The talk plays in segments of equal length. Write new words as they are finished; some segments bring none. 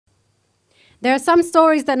There are some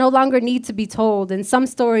stories that no longer need to be told, and some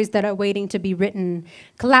stories that are waiting to be written.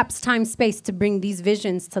 Collapse time-space to bring these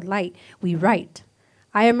visions to light. We write.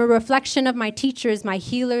 I am a reflection of my teachers, my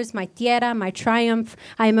healers, my tierra, my triumph.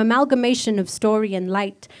 I am amalgamation of story and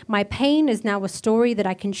light. My pain is now a story that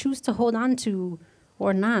I can choose to hold on to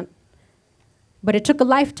or not. But it took a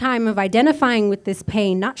lifetime of identifying with this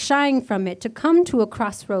pain, not shying from it, to come to a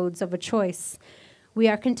crossroads of a choice. We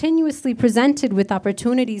are continuously presented with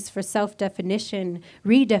opportunities for self-definition,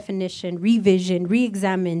 redefinition, revision,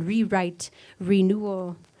 re-examine, rewrite,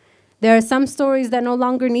 renewal. There are some stories that no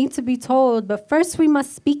longer need to be told, but first we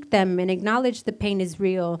must speak them and acknowledge the pain is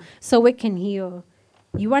real so it can heal.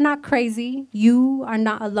 You are not crazy. You are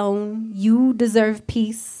not alone. You deserve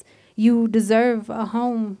peace. You deserve a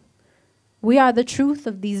home. We are the truth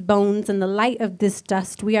of these bones and the light of this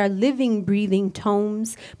dust. We are living, breathing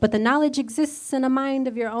tomes, but the knowledge exists in a mind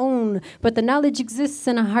of your own, but the knowledge exists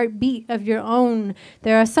in a heartbeat of your own.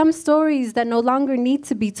 There are some stories that no longer need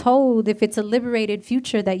to be told if it's a liberated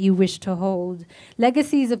future that you wish to hold.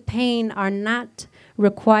 Legacies of pain are not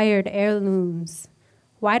required heirlooms.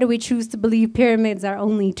 Why do we choose to believe pyramids are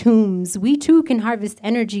only tombs? We too can harvest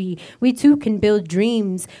energy. We too can build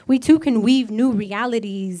dreams. We too can weave new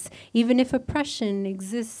realities, even if oppression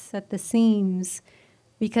exists at the seams.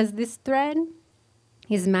 Because this thread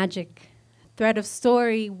is magic. Thread of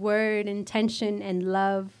story, word, intention, and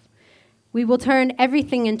love. We will turn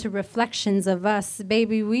everything into reflections of us.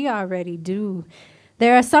 Baby, we already do.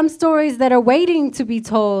 There are some stories that are waiting to be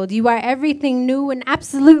told. You are everything new and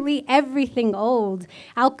absolutely everything old.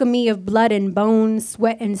 Alchemy of blood and bone,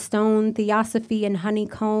 sweat and stone, theosophy and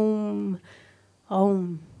honeycomb.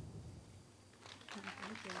 Om.